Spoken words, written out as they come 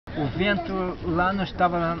O vento lá não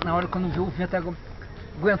estava, na hora quando viu o vento,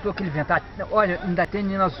 aguentou aquele vento. Olha, ainda tem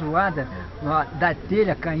menina zoada da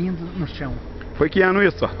telha caindo no chão. Foi que ano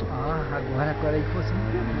isso, Artur? Agora aí você me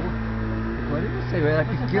pegou. Agora eu não sei, eu era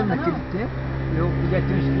pequeno naquele tempo, eu podia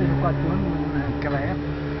ter uns 3 ou 4 anos naquela época,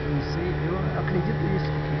 não sei, eu acredito nisso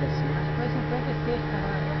que podia ser. Foi 56,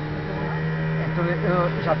 cara. Então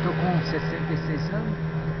eu já estou com 66 anos,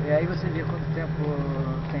 e aí você vê quanto tempo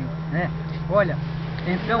tem, né? Olha,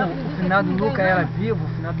 então o finado Luca era vivo, o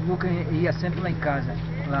finado Luca ia sempre lá em casa,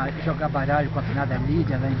 lá jogar baralho com a finada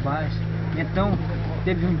Lídia lá embaixo. Então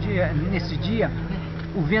teve um dia, nesse dia,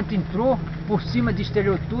 o vento entrou, por cima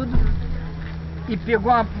destelhou tudo e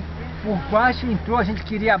pegou por baixo, entrou, a gente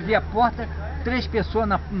queria abrir a porta, 3 pessoas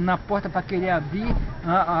na porta para querer abrir,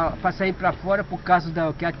 para sair para fora, por causa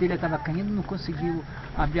que a telha estava caindo, não conseguiu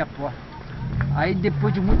abrir a porta. Aí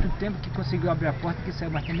depois de muito tempo que conseguiu abrir a porta, que saiu,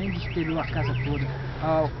 mas também destelhou a casa toda.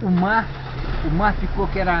 O mar ficou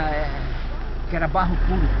que era barro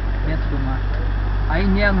puro dentro do mar. Aí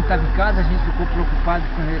Néia não estava em casa, a gente ficou preocupado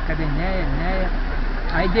com cadê Néia.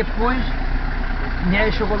 Aí depois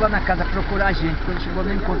Néia chegou lá na casa procurar a gente. Quando chegou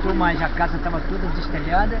não encontrou mais, a casa estava toda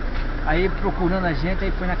destelhada. Aí procurando a gente,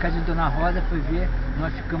 aí foi na casa de Dona Rosa, foi ver,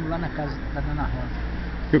 nós ficamos lá na casa da Dona Rosa.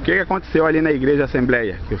 E o que aconteceu ali na igreja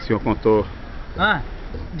Assembleia, que o senhor contou?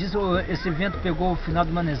 Esse vento pegou o final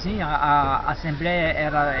do manezinho, a Assembleia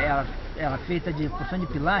era feita de porção de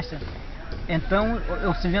pilastra. Então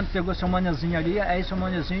o vento pegou seu manezinho ali, aí seu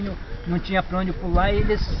manezinho não tinha para onde pular, e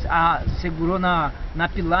ele segurou na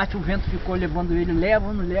pilastra, o vento ficou levando ele,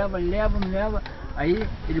 leva, não leva, aí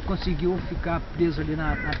ele conseguiu ficar preso ali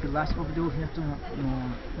na pilastra para poder o vento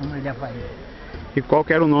não levar ele. E qual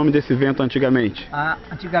que era o nome desse vento antigamente?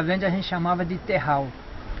 Antigamente a gente chamava de terral.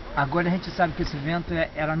 Agora a gente sabe que esse vento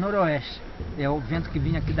era noroeste, é o vento que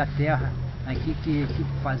vinha aqui da terra, aqui que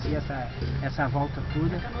fazia essa volta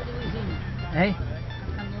toda. Hein?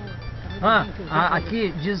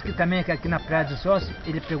 Aqui diz que também que aqui na Praia do Sócio,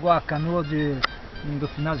 ele pegou a canoa do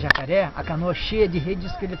final do Jacaré, a canoa cheia de rede,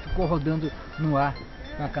 diz que ele ficou rodando no ar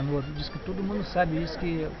com a canoa. Diz que todo mundo sabe isso,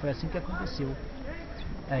 que foi assim que aconteceu.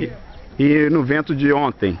 Aí. E no vento de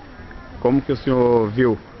ontem, como que o senhor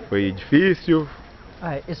viu? Foi difícil?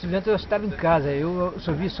 Esse vento eu estava em casa, eu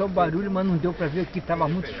só vi só o barulho, mas não deu para ver que estava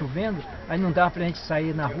muito chovendo, aí não dava para a gente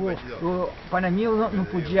sair na rua. Para mim eu não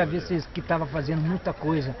podia ver que estava fazendo muita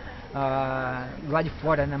coisa lá de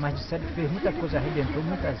fora, né? Mas disseram que fez muita coisa, arrebentou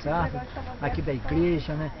muitas árvores aqui da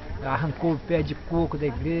igreja, né? Arrancou o pé de coco da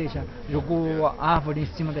igreja, jogou a árvore em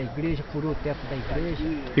cima da igreja, furou o teto da igreja.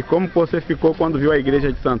 E como você ficou quando viu a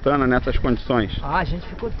igreja de Santana nessas condições? A gente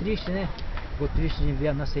ficou triste, né? Ficou triste de ver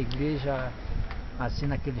a nossa igreja assim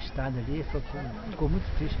naquele estado ali, ficou muito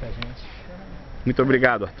triste pra gente. Muito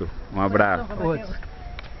obrigado, Artur. Um abraço. Outro.